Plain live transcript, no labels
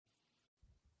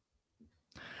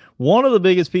One of the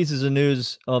biggest pieces of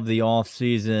news of the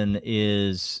offseason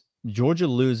is Georgia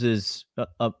loses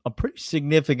a pretty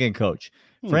significant coach.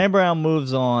 Fran Brown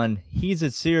moves on. He's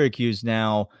at Syracuse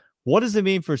now. What does it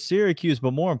mean for Syracuse,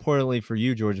 but more importantly for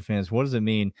you, Georgia fans, what does it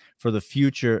mean for the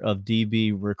future of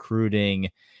DB recruiting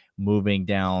moving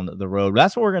down the road?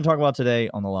 That's what we're going to talk about today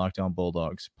on the Locked On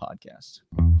Bulldogs podcast.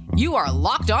 You are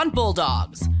Locked On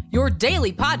Bulldogs, your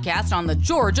daily podcast on the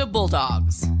Georgia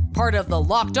Bulldogs, part of the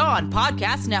Locked On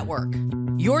Podcast Network,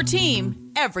 your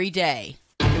team every day.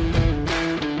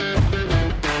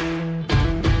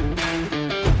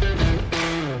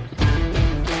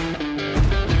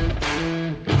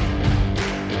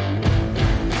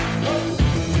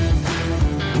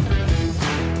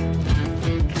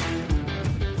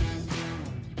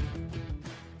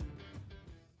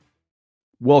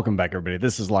 Welcome back, everybody.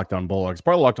 This is Locked On Bulldogs,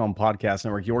 part of the Locked On Podcast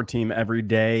Network, your team every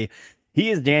day. He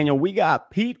is Daniel. We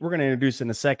got Pete. We're going to introduce in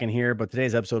a second here, but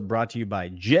today's episode brought to you by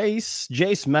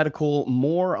Jace Medical.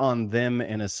 More on them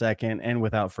in a second. And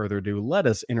without further ado, let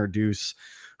us introduce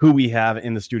who we have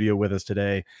in the studio with us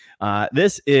today.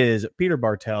 This is Peter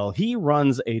Bartell. He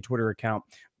runs a Twitter account,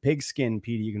 Pigskin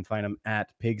PD. You can find him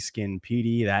at Pigskin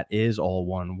PD. That is all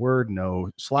one word, no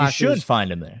slashes. You should find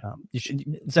him there.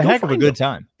 It's a heck of a good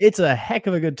time. It's a heck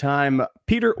of a good time.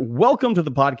 Peter, welcome to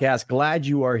the podcast. Glad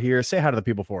you are here. Say hi to the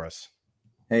people for us.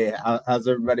 Hey, how's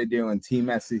everybody doing? Team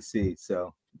SEC.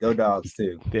 So go Dogs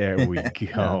too. There we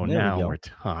go. We're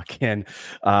talking.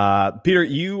 Peter,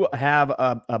 you have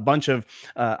a bunch of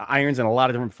irons and a lot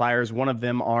of different fires. One of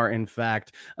them are, in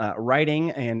fact,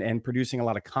 writing and producing a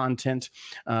lot of content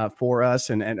for us.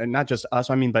 And not just us.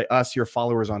 I mean, by us, your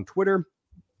followers on Twitter.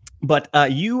 But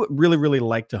you really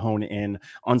like to hone in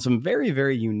on some very,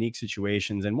 very unique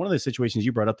situations. And one of the situations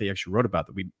you brought up that you actually wrote about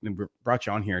that we brought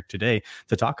you on here today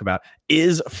to talk about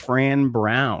is Fran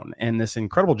Brown and this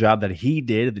incredible job that he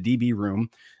did at the DB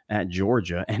room at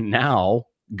Georgia, and now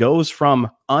goes from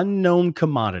unknown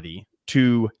commodity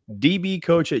to DB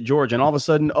coach at Georgia. And all of a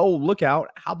sudden, oh, look out.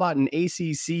 How about an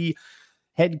ACC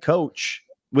head coach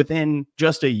within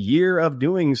just a year of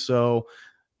doing so?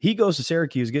 He goes to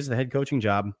Syracuse, gets the head coaching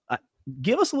job.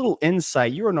 Give us a little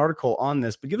insight. You wrote an article on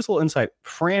this, but give us a little insight.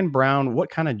 Fran Brown,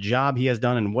 what kind of job he has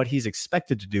done and what he's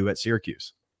expected to do at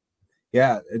Syracuse.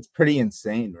 Yeah, it's pretty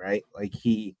insane, right? Like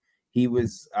he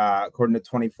was, according to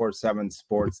 24/7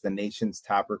 Sports, the nation's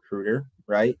top recruiter,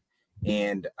 right?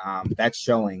 And that's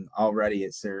showing already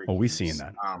at Syracuse. Oh, we've seen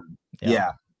that.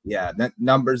 Yeah. That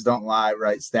numbers don't lie,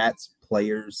 right? Stats,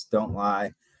 players don't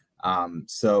lie.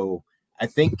 So I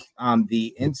think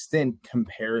the instant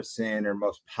comparison or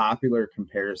most popular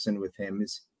comparison with him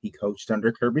is he coached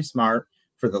under Kirby Smart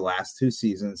for the last two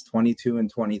seasons, 22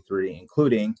 and 23,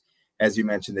 including, as you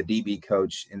mentioned, the DB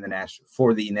coach in the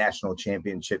national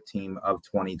championship team of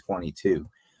 2022.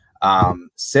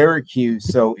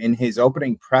 Syracuse. So in his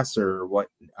opening presser, what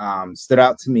stood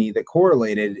out to me that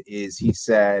correlated is he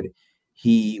said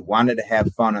he wanted to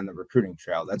have fun on the recruiting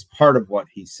trail. That's part of what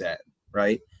he said,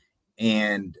 right?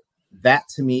 And that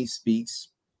to me speaks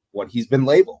what he's been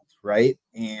labeled, right?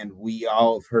 And we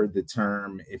all have heard the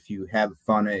term, if you have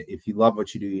fun, if you love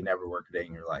what you do, you never work a day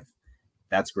in your life.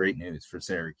 That's great news for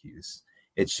Syracuse.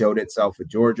 It showed itself at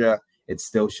Georgia. It's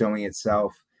still showing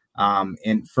itself.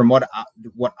 And from a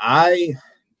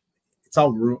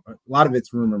lot of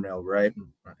it's rumor mill, right?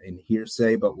 And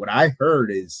hearsay. But what I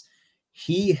heard is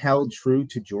he held true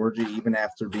to Georgia even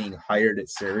after being hired at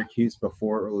Syracuse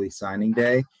before early signing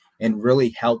day, and really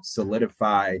helped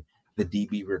solidify the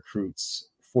DB recruits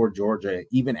for Georgia,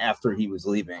 even after he was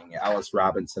leaving. Alice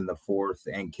Robinson the fourth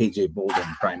and KJ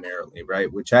Bolden primarily,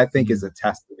 right? Which I think is a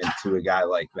testament to a guy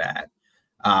like that.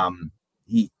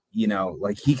 He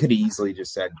could easily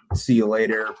just said, see you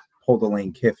later, pulled a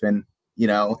Lane Kiffin,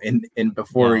 and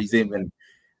before he's even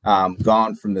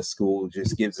gone from the school,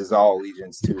 just gives his all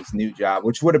allegiance to his new job,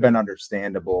 which would have been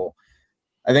understandable.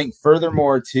 I think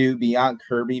furthermore, too, beyond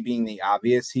Kirby being the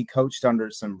obvious, he coached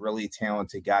under some really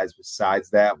talented guys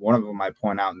besides that. One of them I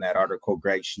point out in that article,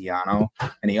 Greg Schiano,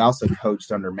 and he also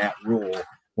coached under Matt Rule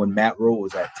when Matt Rule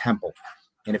was at Temple.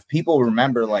 And if people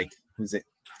remember, was it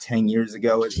 10 years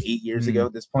ago, 8 years ago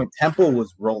at this point, Temple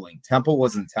was rolling. Temple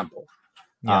wasn't Temple.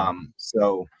 Yeah. And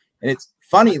it's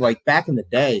funny, back in the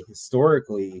day,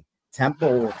 historically,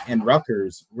 Temple and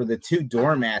Rutgers were the two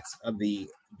doormats of the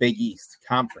Big East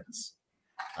Conference.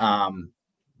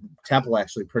 Temple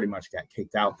actually pretty much got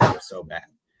kicked out. They were so bad.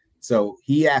 So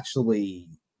he actually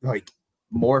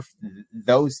morphed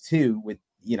those two with,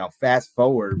 fast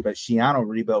forward, but Schiano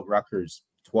rebuilt Rutgers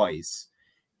twice,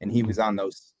 and he was on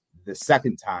those the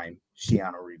second time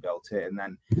Schiano rebuilt it. And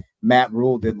then Matt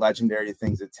Rule did legendary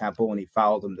things at Temple, and he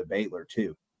followed him to Baylor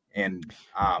too. and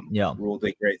ruled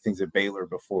great things at Baylor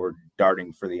before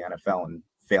darting for the NFL and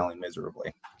failing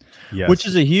miserably. Yes. Which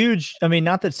is a huge, I mean,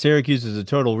 not that Syracuse is a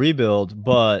total rebuild,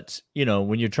 but, you know,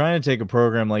 when you're trying to take a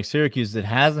program like Syracuse that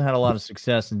hasn't had a lot of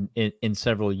success in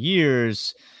several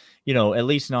years, you know, at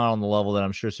least not on the level that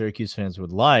I'm sure Syracuse fans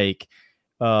would like,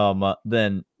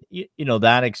 then, you know,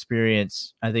 that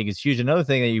experience, I think, is huge. Another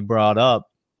thing that you brought up,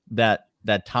 that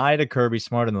tie to Kirby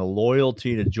Smart and the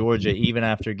loyalty to Georgia, even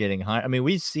after getting hired. I mean,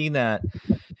 we've seen that,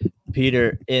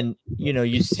 Peter, in, you know,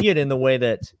 you see it in the way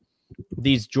that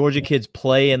these Georgia kids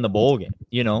play in the bowl game.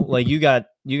 You know, like you got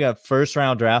first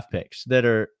round draft picks that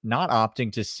are not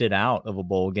opting to sit out of a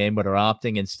bowl game, but are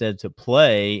opting instead to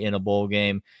play in a bowl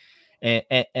game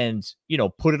and you know,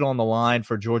 put it on the line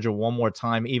for Georgia one more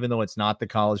time, even though it's not the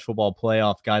college football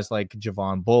playoff. Guys like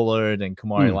Javon Bullard and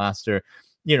Kamari Laster,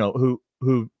 you know,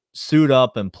 who suit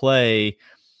up and play.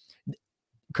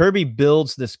 Kirby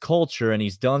builds this culture, and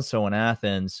he's done so in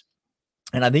Athens.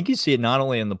 And I think you see it not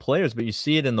only in the players, but you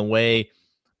see it in the way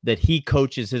that he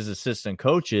coaches his assistant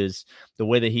coaches, the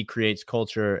way that he creates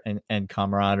culture and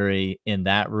camaraderie in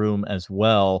that room as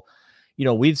well. You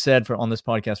know, we've said on this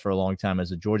podcast for a long time,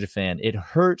 as a Georgia fan, it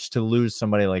hurts to lose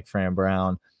somebody like Fran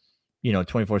Brown, you know,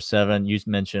 24/7. You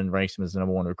mentioned ranks him as the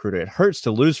number one recruiter. It hurts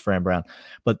to lose Fran Brown,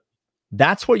 but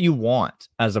that's what you want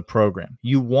as a program.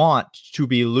 You want to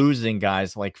be losing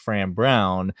guys like Fran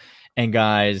Brown and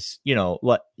guys, you know,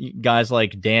 guys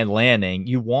like Dan Lanning.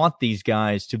 You want these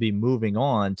guys to be moving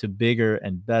on to bigger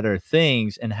and better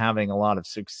things and having a lot of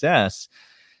success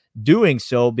doing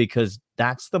so, because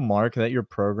that's the mark that your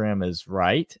program is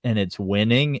right and it's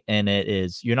winning, and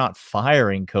you're not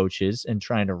firing coaches and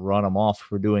trying to run them off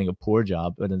for doing a poor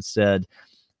job, but instead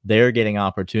they're getting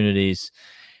opportunities.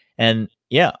 And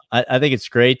yeah, I think it's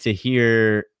great to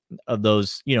hear of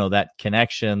those, you know, that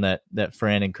connection that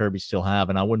Fran and Kirby still have.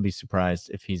 And I wouldn't be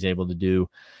surprised if he's able to do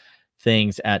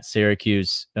things at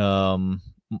Syracuse, you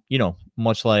know,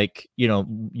 much like, you know,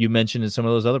 you mentioned in some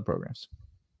of those other programs.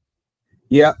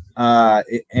 Yeah.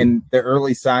 And the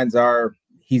early signs are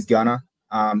he's gonna.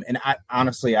 And I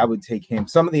honestly, I would take him.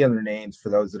 Some of the other names, for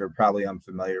those that are probably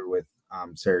unfamiliar with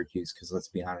Syracuse, because let's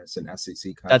be honest, in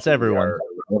SEC country, that's everyone.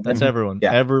 That's everyone.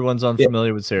 Yeah. Everyone's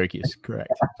unfamiliar with Syracuse. Correct.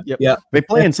 Yep. Yeah. They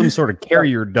play in some sort of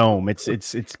carrier dome. It's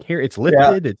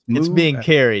lifted. Yeah. It's being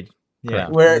carried. Yeah.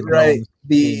 Where right.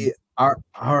 The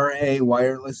RA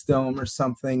Wireless Dome or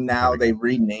something. Now they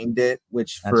renamed it,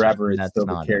 which that's forever right. It's still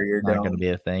the carrier dome. Not going to be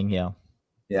a thing. Yeah.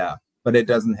 Yeah. But it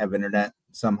doesn't have internet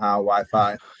somehow,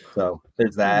 Wi-Fi. So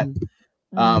there's that.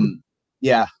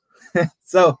 Yeah.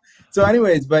 So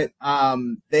anyways, but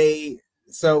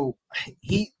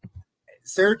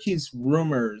Syracuse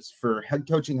rumors for head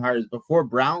coaching hires before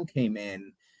Brown came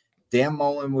in, Dan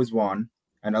Mullen was one.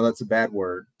 I know that's a bad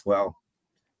word. Well,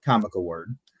 comical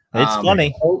word. It's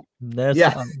funny.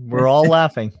 We're all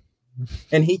laughing.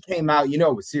 And he came out, you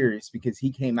know, it was serious, because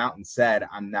he came out and said,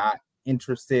 I'm not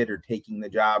interested or taking the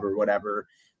job or whatever.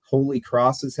 Holy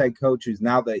Cross's head coach, who's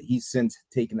now that he's since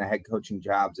taken the head coaching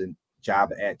job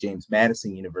at James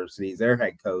Madison University, is their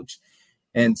head coach.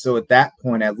 And so at that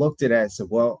point, I looked at it and said,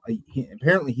 well,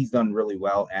 apparently he's done really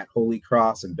well at Holy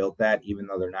Cross and built that, even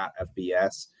though they're not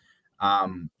FBS.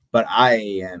 But I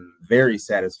am very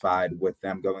satisfied with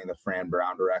them going the Fran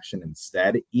Brown direction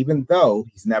instead, even though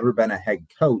he's never been a head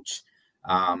coach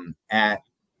at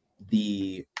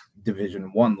the Division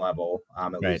I level,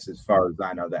 at least as far as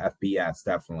I know, the FBS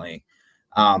definitely.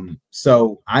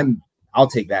 So I'll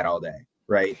take that all day,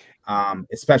 right?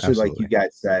 Especially Absolutely. Like you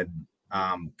guys said,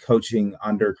 coaching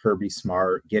under Kirby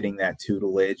Smart, getting that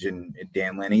tutelage, and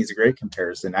Dan Lanning is a great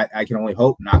comparison. I can only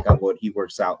hope, knock on wood, he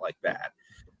works out like that.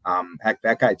 Heck,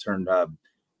 that guy turned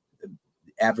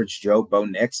average Joe Bo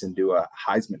Nix into a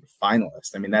Heisman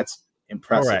finalist. I mean, that's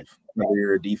impressive, whether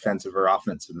you're a defensive or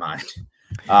offensive mind.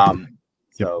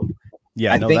 So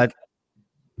yeah, go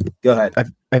ahead.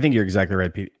 I think you're exactly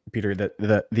right, Peter.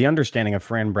 That the understanding of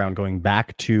Fran Brown going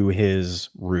back to his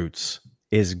roots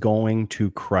is going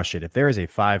to crush it. If there is a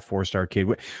 4-star kid,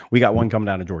 we got one coming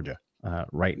down to Georgia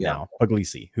right now,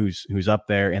 Puglisi, who's up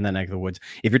there in that neck of the woods.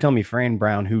 If you're telling me Fran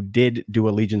Brown, who did do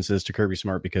allegiances to Kirby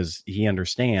Smart because he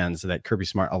understands that Kirby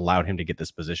Smart allowed him to get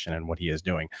this position and what he is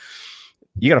doing,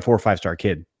 you got a 4 or 5-star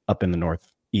kid up in the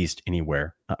Northeast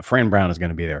anywhere. Fran Brown is going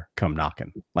to be there come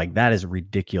knocking. Like, that is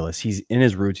ridiculous. He's in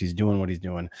his roots. He's doing what he's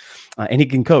doing, and he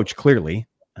can coach clearly.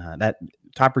 That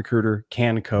top recruiter,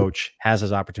 can coach, has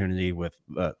his opportunity with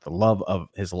the love of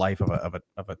his life of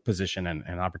a position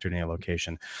and opportunity and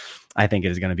location. I think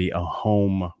it is going to be a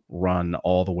home run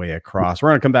all the way across. We're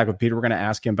going to come back with Peter. We're going to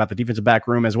ask him about the defensive back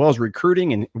room as well as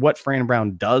recruiting and what Fran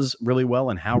Brown does really well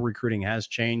and how recruiting has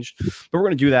changed. But we're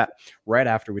going to do that right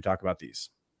after we talk about these.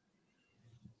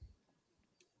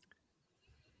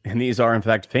 And these are, in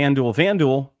fact, FanDuel.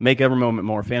 FanDuel, make every moment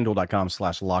more.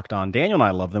 FanDuel.com/lockedon. Daniel and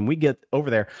I love them. We get over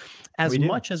there as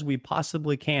much as we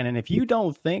possibly can. And if you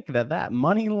don't think that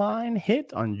money line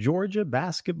hit on Georgia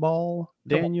basketball,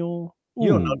 Daniel, you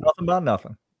don't know nothing about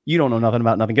nothing. You don't know nothing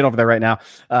about nothing. Get over there right now.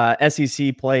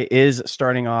 SEC play is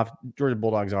starting off. Georgia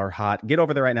Bulldogs are hot. Get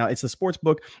over there right now. It's the sports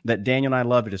book that Daniel and I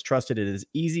love. It is trusted. It is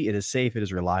easy. It is safe. It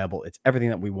is reliable. It's everything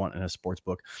that we want in a sports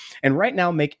book. And right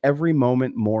now, make every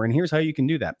moment more. And here's how you can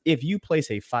do that. If you place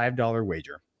a $5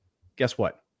 wager, guess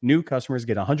what? New customers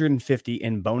get $150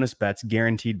 in bonus bets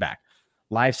guaranteed back.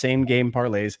 Live same game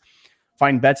parlays.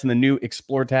 Find bets in the new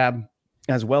Explore tab,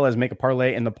 as well as make a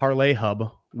parlay in the Parlay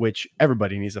Hub, which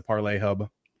everybody needs a Parlay Hub.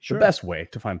 Sure. The best way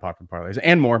to find popular parlays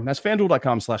and more. That's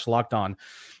FanDuel.com/lockedon.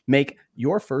 Make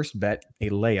your first bet a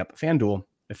layup. FanDuel,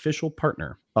 official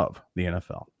partner of the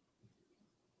NFL.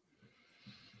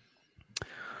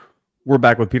 We're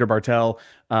back with Peter Bartell,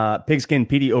 Pigskin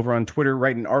PD over on Twitter,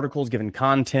 writing articles, giving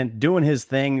content, doing his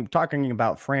thing, talking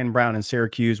about Fran Brown in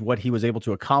Syracuse, what he was able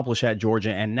to accomplish at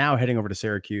Georgia, and now heading over to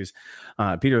Syracuse.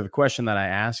 Peter, the question that I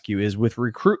ask you is, with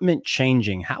recruitment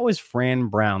changing, how is Fran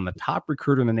Brown the top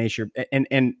recruiter in the nation?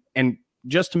 And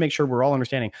just to make sure we're all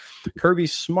understanding, Kirby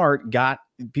Smart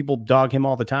people dog him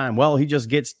all the time. Well, he just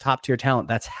gets top tier talent.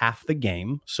 That's half the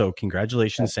game. So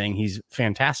congratulations, saying he's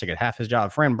fantastic at half his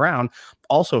job. Fran Brown,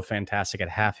 also fantastic at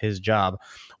half his job.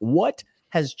 What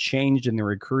has changed in the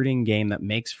recruiting game that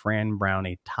makes Fran Brown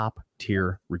a top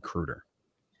tier recruiter?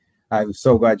 I'm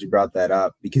so glad you brought that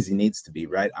up, because he needs to be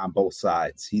right on both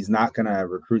sides. He's not going to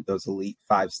recruit those elite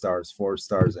 5 stars, 4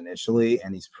 stars initially,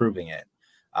 and he's proving it.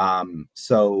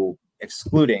 So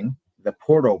excluding the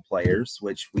portal players,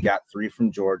 which we got 3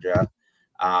 from Georgia,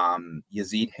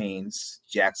 Yazid Haynes,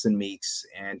 Jackson Meeks,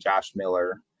 and Josh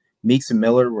Miller. Meeks and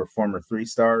Miller were former 3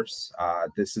 stars.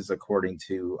 This is according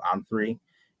to On3.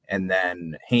 And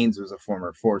then Haynes was a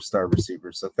former 4-star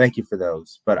receiver. So thank you for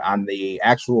those. But on the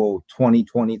actual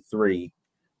 2023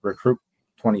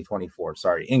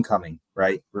 incoming,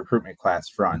 right, recruitment class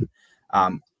front,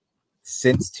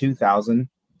 since 2000,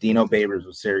 Dino Babers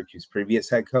was Syracuse's previous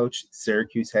head coach.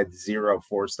 Syracuse had 0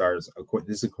 4-stars.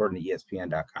 This is according to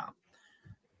ESPN.com.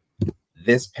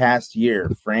 This past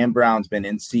year, Fran Brown's been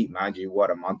in seat, mind you,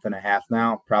 a month and a half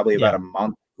now? Probably about a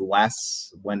month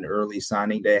less when early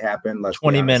signing day happened.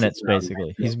 20 minutes,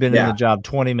 basically. He's been in the job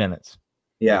 20 minutes.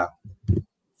 Yeah.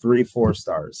 3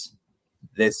 4-stars.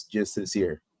 This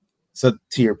year. So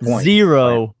to your point.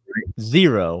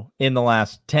 Zero in the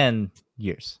last 10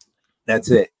 years.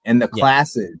 That's it. And the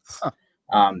classes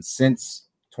since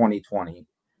 2020,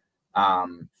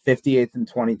 58th in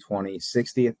 2020,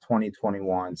 60th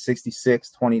 2021,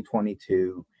 66th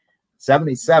 2022,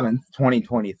 77th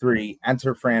 2023.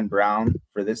 Enter Fran Brown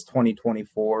for this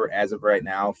 2024 as of right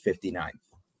now, 59th.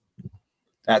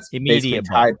 That's basically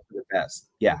tied for the best.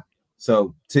 Yeah.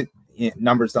 So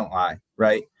numbers don't lie,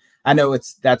 right? I know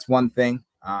that's one thing.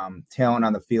 Talent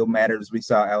on the field matters. We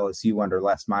saw LSU under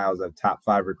Les Miles have top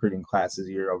 5 recruiting classes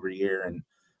year over year, and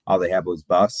all they had was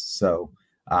busts. So,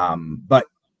 but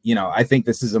I think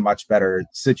this is a much better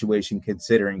situation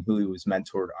considering who he was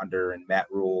mentored under, and Matt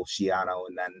Rule, Shiano,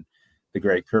 and then the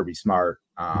great Kirby Smart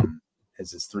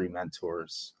as his 3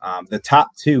 mentors. The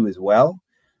top 2 as well.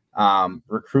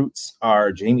 Recruits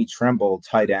are Jamie Tremble,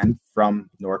 tight end from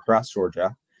Norcross,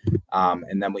 Georgia.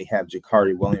 And then we have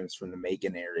Jakari Williams from the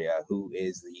Macon area, who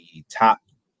is the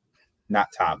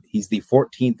he's the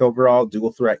 14th overall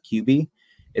dual threat QB.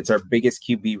 It's our biggest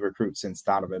QB recruit since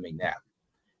Donovan McNabb.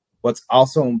 What's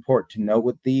also important to note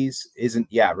with these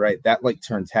that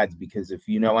turns heads, because if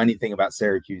you know anything about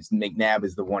Syracuse, McNabb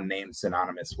is the one name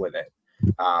synonymous with it.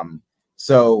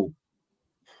 So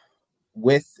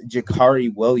with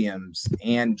Jakari Williams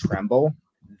and Tremble,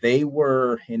 they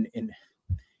were in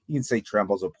you can say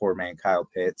Tremble's a poor man Kyle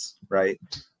Pitts, right?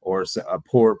 Or a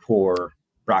poor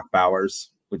Brock Bowers,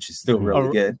 which is still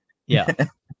really good. Yeah.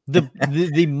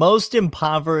 The most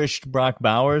impoverished Brock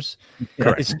Bowers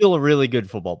is still a really good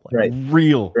football player.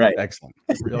 Right. Excellent.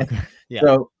 Yeah.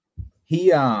 So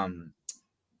he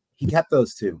kept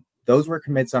those 2. Those were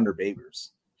commits under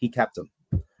Babers. He kept them,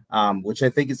 which I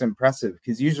think is impressive,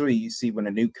 because usually you see when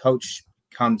a new coach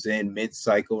comes in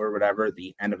mid-cycle or whatever,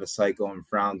 the end of a cycle, in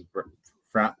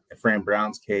Fran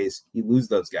Brown's case, you lose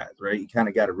those guys, right? You kind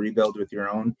of got to rebuild with your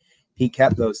own. he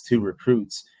kept those 2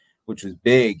 recruits, which was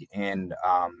big. And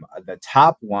the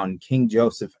top one, King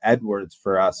Joseph Edwards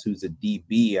for us, who's a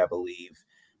DB, I believe,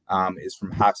 is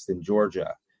from Hoxton,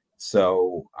 Georgia.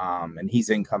 So, and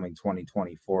he's incoming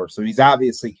 2024. So he's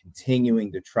obviously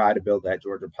continuing to try to build that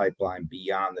Georgia pipeline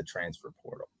beyond the transfer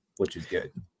portal, which is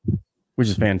good. Which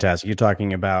is fantastic. You're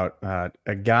talking about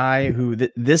a guy who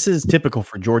this is typical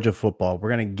for Georgia football. We're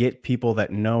going to get people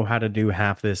that know how to do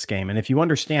half this game. And if you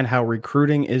understand how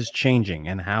recruiting is changing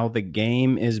and how the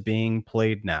game is being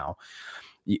played now,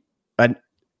 an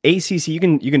ACC, you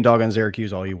can dog on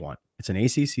Syracuse all you want. It's an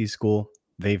ACC school.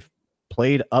 They've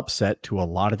played upset to a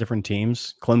lot of different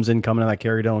teams. Clemson coming to that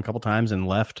Carrie Dome a couple times and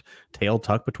left tail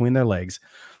tucked between their legs.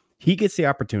 He gets the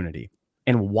opportunity.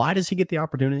 And why does he get the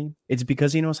opportunity? It's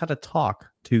because he knows how to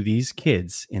talk to these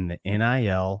kids in the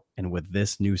NIL and with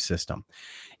this new system.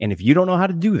 And if you don't know how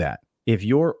to do that, if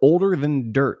you're older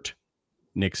than dirt,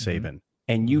 Nick Saban,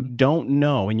 and you don't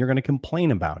know, and you're going to complain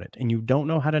about it, and you don't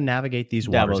know how to navigate these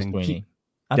waters.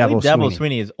 I believe Dabo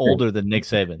Swinney is older than Nick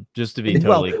Saban, just to be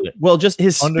totally clear. Well, just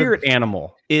his spirit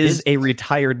animal is a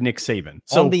retired Nick Saban.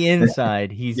 So on the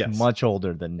inside, he's much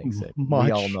older than Nick Saban.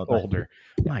 We all know that. Older.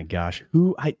 My gosh,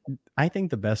 I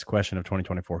think the best question of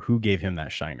 2024, who gave him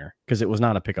that shiner? Because it was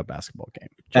not a pickup basketball game.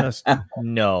 Just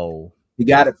no. He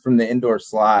got it from the indoor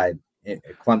slide at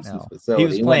Clemson's facility. He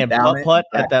was playing putt-putt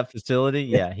at that facility.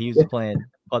 Yeah, he was playing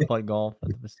putt-putt golf at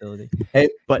the facility. Hey,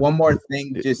 but one more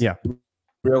thing, just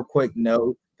real quick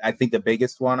note. I think the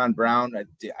biggest one on Brown,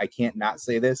 I can't not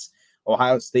say this.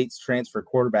 Ohio State's transfer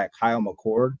quarterback, Kyle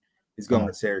McCord, is going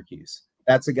to Syracuse.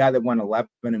 That's a guy that went 11-1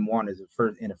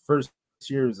 in a first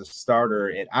year as a starter.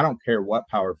 And I don't care what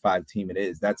Power 5 team it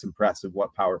is. That's impressive.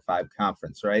 What Power 5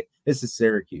 conference, right? This is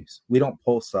Syracuse. We don't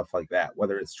pull stuff like that,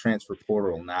 whether it's transfer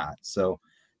portal or not. So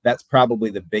that's probably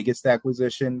the biggest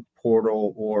acquisition,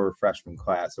 portal or freshman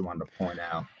class, I wanted to point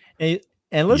out.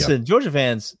 And listen, Georgia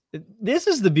fans, this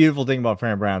is the beautiful thing about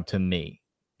Fran Brown to me,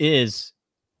 is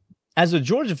as a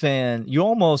Georgia fan, you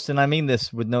almost, and I mean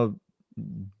this with no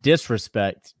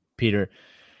disrespect, Peter,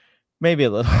 maybe a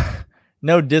little,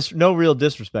 no real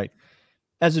disrespect.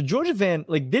 As a Georgia fan,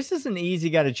 like, this is an easy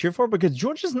guy to cheer for because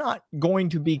Georgia's not going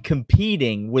to be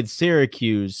competing with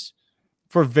Syracuse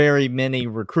for very many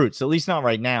recruits, at least not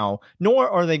right now, nor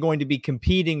are they going to be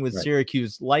competing with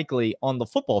Syracuse likely on the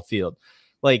football field.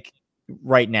 Like,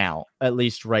 right now, at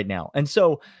least right now. And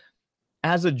so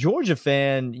as a Georgia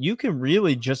fan, you can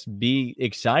really just be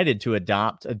excited to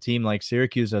adopt a team like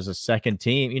Syracuse as a second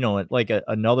team, like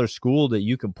another school that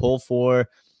you can pull for.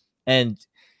 And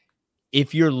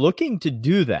if you're looking to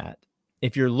do that,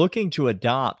 if you're looking to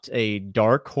adopt a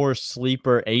dark horse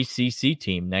sleeper ACC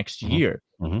team next year,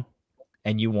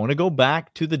 and you want to go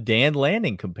back to the Dan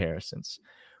Lanning comparisons,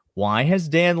 why has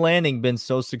Dan Lanning been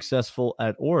so successful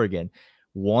at Oregon?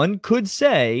 One could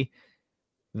say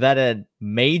that a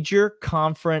major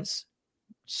conference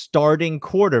starting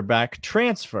quarterback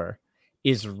transfer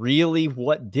is really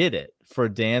what did it for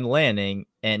Dan Lanning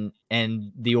and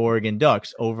the Oregon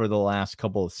Ducks over the last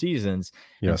couple of seasons.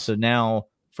 Yes. And so now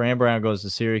Fran Brown goes to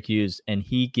Syracuse and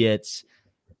he gets,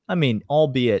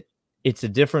 albeit it's a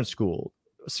different school.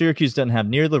 Syracuse doesn't have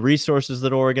near the resources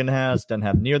that Oregon has, doesn't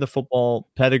have near the football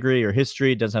pedigree or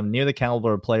history, doesn't have near the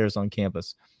caliber of players on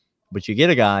campus. But you get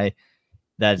a guy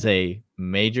that's a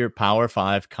major Power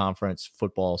 5 conference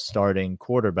football starting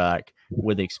quarterback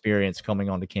with experience coming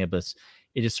onto campus.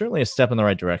 It is certainly a step in the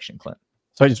right direction, Clint.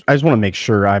 So I just want to make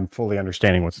sure I'm fully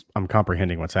understanding I'm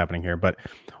comprehending what's happening here. But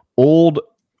old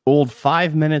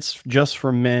 5 minutes just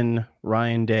for men,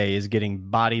 Ryan Day is getting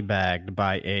body bagged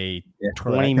by a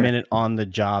 20-minute on the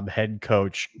job head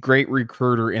coach, great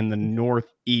recruiter in the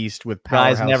Northeast with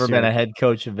powerhouse. Guy's never been a head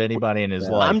coach of anybody in his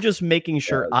life. I'm just making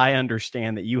sure I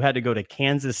understand that you had to go to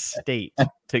Kansas State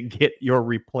to get your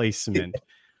replacement.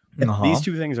 These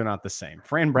two things are not the same.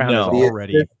 Fran Brown is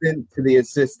already the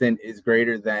assistant is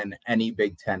greater than any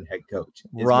Big Ten head coach.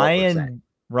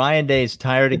 Ryan Day's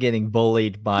tired of getting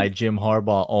bullied by Jim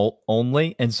Harbaugh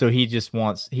only, and so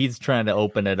he's trying to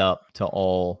open it up to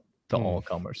all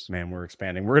comers. Man, we're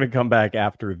expanding. We're going to come back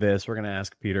after this. We're going to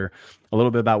ask Peter a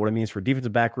little bit about what it means for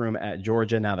defensive back room at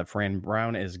Georgia now that Fran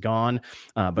Brown is gone.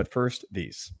 But first,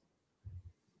 these.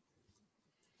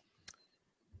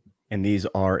 And these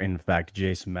are, in fact,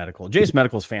 Jace Medical. Jace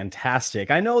Medical is fantastic.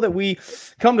 I know that we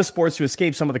come to sports to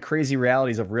escape some of the crazy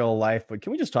realities of real life, but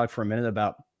can we just talk for a minute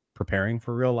about preparing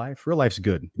for real life? Real life's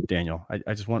good, Daniel.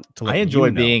 I just want to let you know. I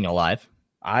enjoy being alive.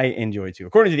 I enjoy too.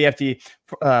 According to the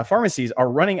FDA, pharmacies are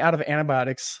running out of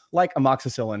antibiotics like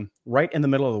amoxicillin right in the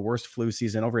middle of the worst flu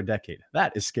season over a decade.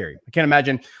 That is scary. I can't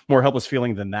imagine more helpless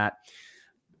feeling than that.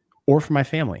 Or for my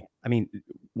family. I mean,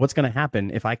 what's going to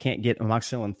happen if I can't get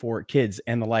amoxicillin for kids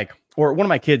and the like, or one of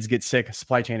my kids gets sick,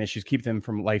 supply chain issues, keep them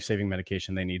from life-saving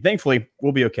medication they need. Thankfully,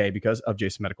 we'll be okay because of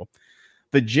Jason Medical.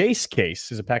 The Jace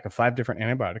case is a pack of 5 different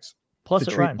antibiotics Plus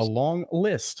to it treat rhymes. a long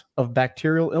list of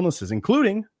bacterial illnesses,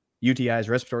 including UTIs,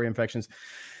 respiratory infections,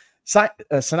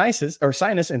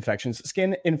 sinus infections,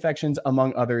 skin infections,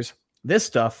 among others. This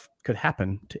stuff could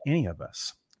happen to any of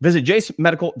us. Visit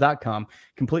jacemedical.com.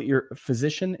 Complete your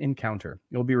physician encounter.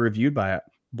 You'll be reviewed by a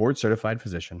board-certified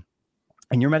physician,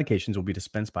 and your medications will be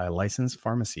dispensed by a licensed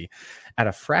pharmacy at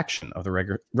a fraction of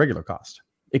the regular cost.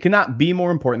 It cannot be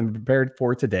more important than prepared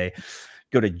for today.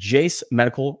 Go to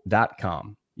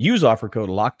jacemedical.com. Use offer code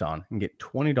LOCKEDON and get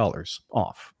 $20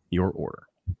 off your order.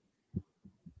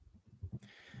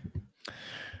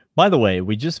 By the way,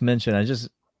 we just mentioned,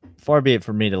 far be it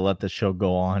for me to let the show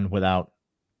go on without.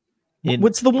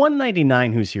 What's the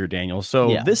 199 who's here, Daniel?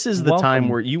 So this is the time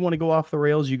where you want to go off the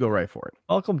rails, you go right for it.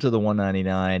 Welcome to the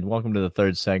 199. Welcome to the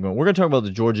third segment. We're going to talk about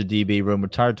the Georgia DB room. We're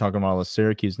tired of talking about all the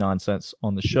Syracuse nonsense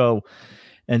on the show.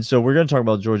 And so we're going to talk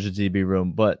about Georgia DB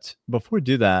room. But before we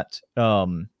do that,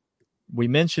 we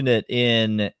mentioned it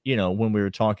in, when we were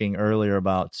talking earlier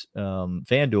about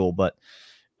FanDuel, but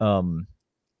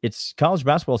it's college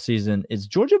basketball season. Is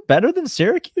Georgia better than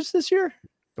Syracuse this year?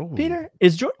 Ooh. Peter,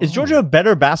 is Georgia a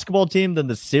better basketball team than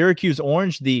the Syracuse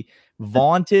Orange, the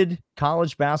vaunted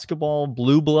college basketball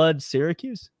blue blood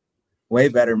Syracuse? Way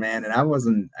better, man. And I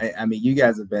mean, you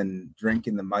guys have been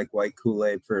drinking the Mike White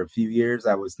Kool-Aid for a few years.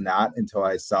 I was not until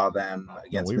I saw them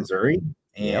against Missouri.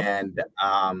 And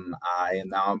I am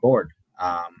now on board.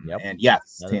 And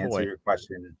yes, to answer your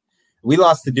question, we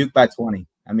lost to Duke by 20.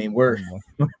 I mean, we're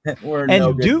and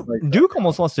no Duke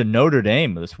almost lost to Notre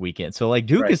Dame this weekend. So like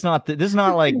Duke is not this is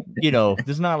not like this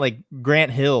is not like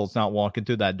Grant Hill's not walking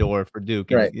through that door for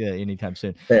Duke anytime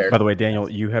soon. Fair. By the way, Daniel,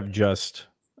 you have just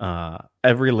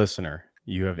every listener,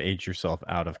 you have aged yourself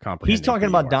out of comprehending. He's talking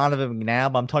about Donovan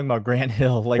McNabb. I'm talking about Grant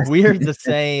Hill. Like we're the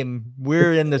same.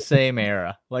 We're in the same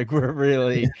era. Like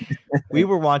we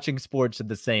were watching sports at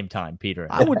the same time, Peter.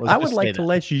 I would like to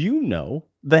let you know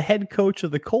the head coach of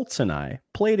the Colts and I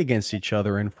played against each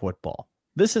other in football.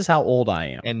 This is how old I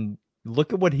am. And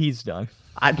look at what he's done.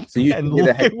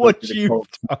 Look at what you've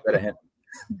done.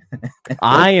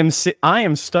 I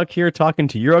am stuck here talking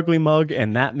to your ugly mug,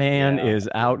 and that man is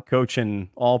out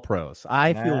coaching all pros.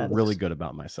 I feel really good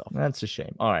about myself. That's a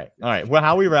shame. All right. Well,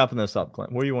 how are we wrapping this up,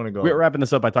 Clint? Where do you want to go? We're wrapping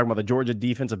this up by talking about the Georgia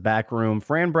defensive back room.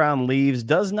 Fran Brown leaves,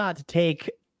 does not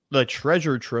take the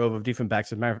treasure trove of defensive backs.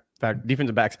 As a matter of fact,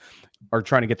 defensive backs are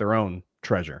trying to get their own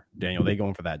treasure. Daniel, they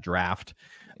going for that draft.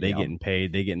 They getting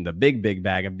paid. They getting the big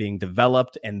bag of being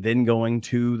developed and then going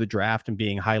to the draft and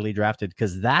being highly drafted,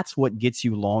 because that's what gets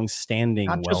you long-standing.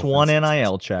 Not just one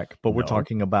NIL check, but we're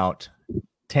talking about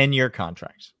 10-year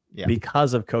contracts. Yeah.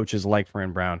 Because of coaches like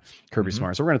Fran Brown, Kirby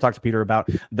Smart. So we're going to talk to Peter about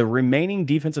the remaining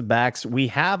defensive backs. We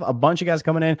have a bunch of guys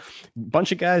coming in. A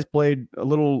bunch of guys played a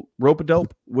little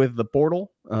rope-a-dope with the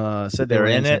portal. Said they're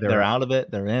in it. They're out of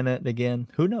it. They're in it again.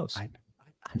 Who knows?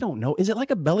 I don't know. Is it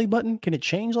like a belly button? Can it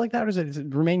change like that, or does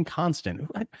it remain constant?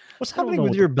 What's happening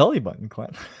with your belly button,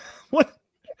 Clint? What?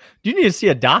 Do you need to see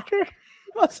a doctor?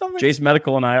 Jace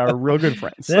Medical and I are real good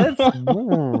friends.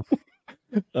 So,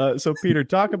 Peter,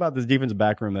 talk about this defensive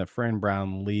back room that Fran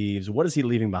Brown leaves. What is he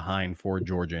leaving behind for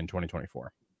Georgia in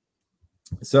 2024?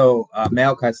 So,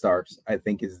 Malachi Starks, I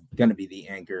think, is going to be the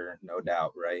anchor, no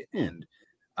doubt, right? And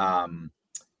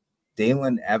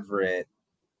Dalen Everett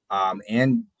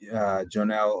and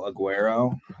Jonel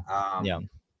Aguero,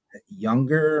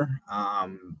 younger. I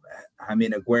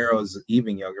mean, Aguero's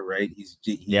even younger, right? He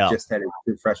just had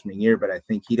his freshman year, but I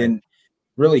think he didn't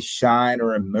really shine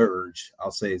or emerge,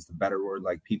 I'll say is the better word,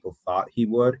 like people thought he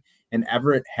would. And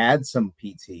Everett had some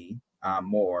PT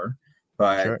more,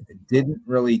 but didn't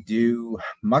really do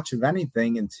much of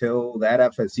anything until that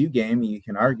FSU game. And you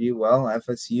can argue, well,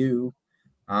 FSU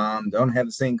don't have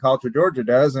the same culture Georgia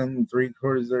does, and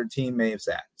 3/4 of their team may have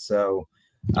sat. So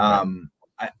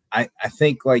I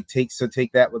think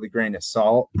take that with a grain of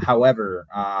salt. However,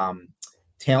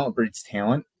 talent breeds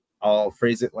talent. I'll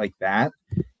phrase it like that.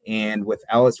 And with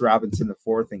Ellis Robinson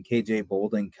IV and KJ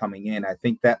Bolden coming in, I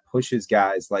think that pushes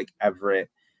guys like Everett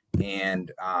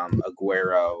and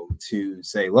Aguero to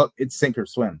say, look, it's sink or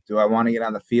swim. Do I want to get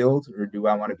on the field, or do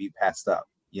I want to be passed up?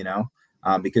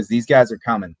 Because these guys are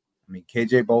coming. I mean,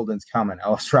 KJ Bolden's coming.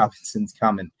 Ellis Robinson's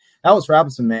coming. Ellis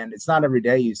Robinson, man, it's not every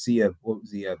day you see a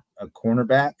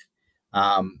cornerback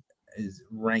is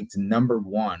ranked number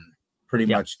one, pretty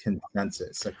much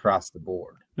consensus across the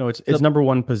board. No, it's number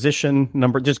one position.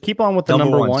 Just keep on with the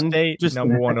number one state, just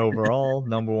number one overall,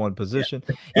 number one position.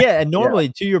 Yeah, and normally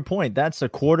to your point, that's a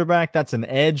quarterback, that's an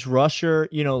edge rusher.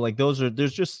 Like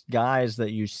there's just guys that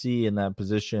you see in that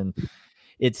position.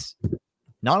 It's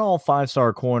not all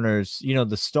 5-star corners.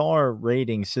 The star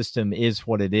rating system is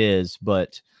what it is,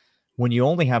 but when you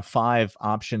only have 5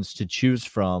 options to choose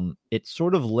from, it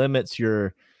sort of limits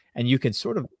and you can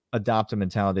sort of adopt a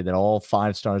mentality that all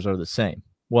 5 stars are the same.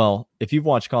 Well, if you've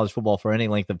watched college football for any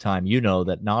length of time, you know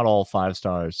that not all 5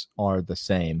 stars are the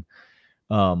same.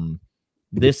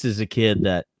 This is a kid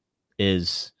that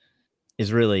is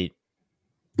really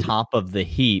top of the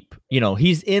heap.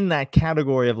 He's in that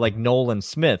category of like Nolan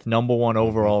Smith, number 1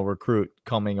 overall recruit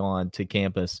coming on to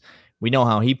campus. We know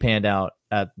how he panned out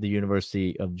at the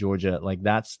University of Georgia. Like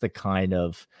that's the kind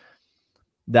of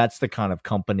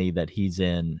company that he's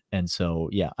in. And so,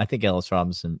 yeah, I think Ellis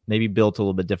Robinson maybe built a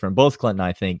little bit different. Both Clinton,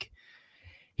 I think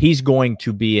he's going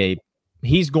to be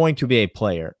a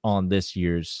player on this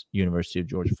year's University of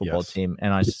Georgia football team.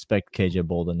 And I suspect KJ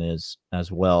Bolden is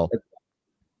as well.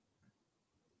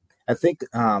 I think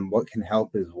what can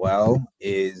help as well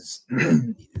is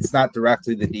it's not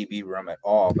directly the DB room at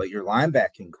all, but your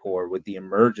linebacking core with the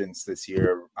emergence this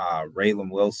year, Raylan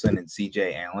Wilson and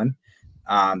CJ Allen,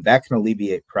 that can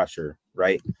alleviate pressure,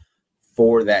 right,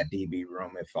 for that DB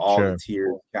room if all the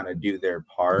tiers kind of do their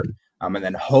part. And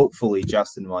then hopefully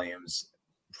Justin Williams,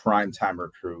 primetime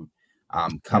recruit,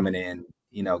 coming in,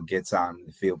 gets on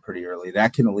the field pretty early.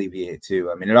 That can alleviate too.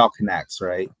 I mean, it all connects,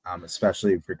 right?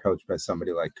 Especially if you're coached by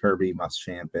somebody like Kirby,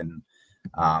 Muschamp, and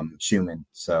Schumann.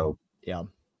 So, yeah.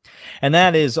 And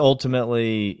that is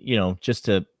ultimately, just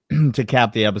to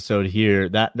cap the episode here,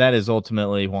 that is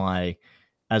ultimately why,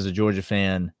 as a Georgia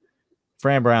fan,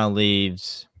 Fran Brown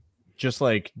leaves, just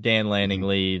like Dan Lanning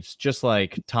leaves, just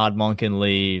like Todd Monken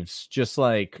leaves, just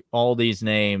like all these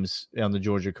names on the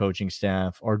Georgia coaching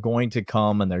staff are going to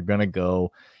come and they're going to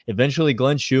go. Eventually,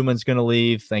 Glenn Schumann's going to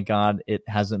leave. Thank God it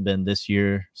hasn't been this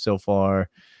year so far.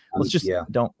 Let's just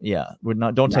don't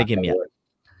take him yet.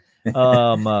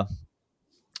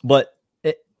 But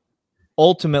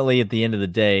ultimately, at the end of the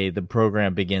day, the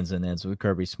program begins and ends with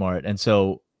Kirby Smart. And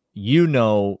so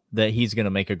that he's going to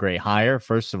make a great hire,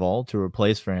 first of all, to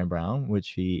replace Fran Brown,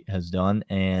 which he has done.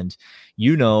 And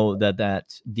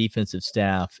that defensive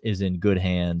staff is in good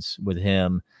hands with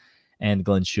him and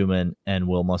Glenn Schumann and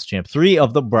Will Muschamp, 3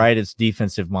 of the brightest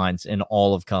defensive minds in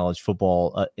all of college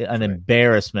football, an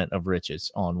embarrassment of riches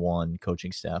on one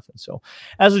coaching staff. And so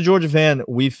as a Georgia fan,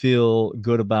 we feel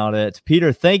good about it.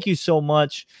 Peter, thank you so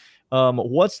much.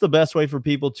 What's the best way for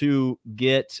people to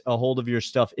get a hold of your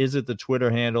stuff? Is it the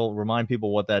Twitter handle? Remind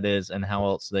people what that is and how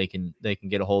else they can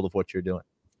get a hold of what you're doing.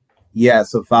 Yeah.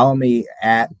 So follow me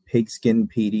at Pigskin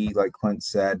PD, like Clint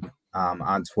said,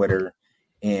 on Twitter.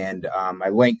 And my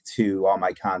link to all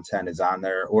my content is on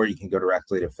there, or you can go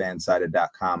directly to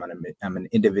fansided.com. And I'm an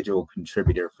individual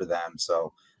contributor for them.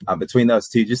 So between those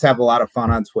two, just have a lot of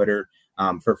fun on Twitter.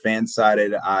 For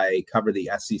Fansided, I cover the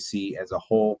SEC as a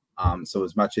whole. So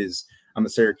as much as I'm a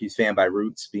Syracuse fan by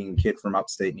roots, being a kid from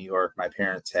upstate New York, my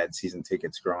parents had season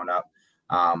tickets growing up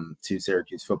to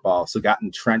Syracuse football. So got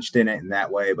entrenched in it in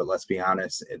that way. But let's be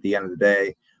honest, at the end of the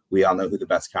day, we all know who the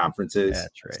best conference is.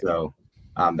 That's right. So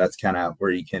that's kind of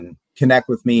where you can connect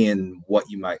with me and what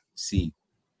you might see.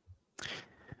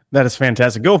 That is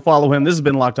fantastic. Go follow him. This has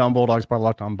been Locked On Bulldogs, part of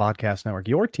Locked On Podcast Network,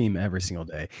 your team every single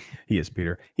day. He is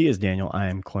Peter. He is Daniel. I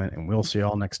am Clint, and we'll see you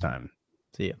all next time.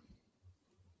 See ya.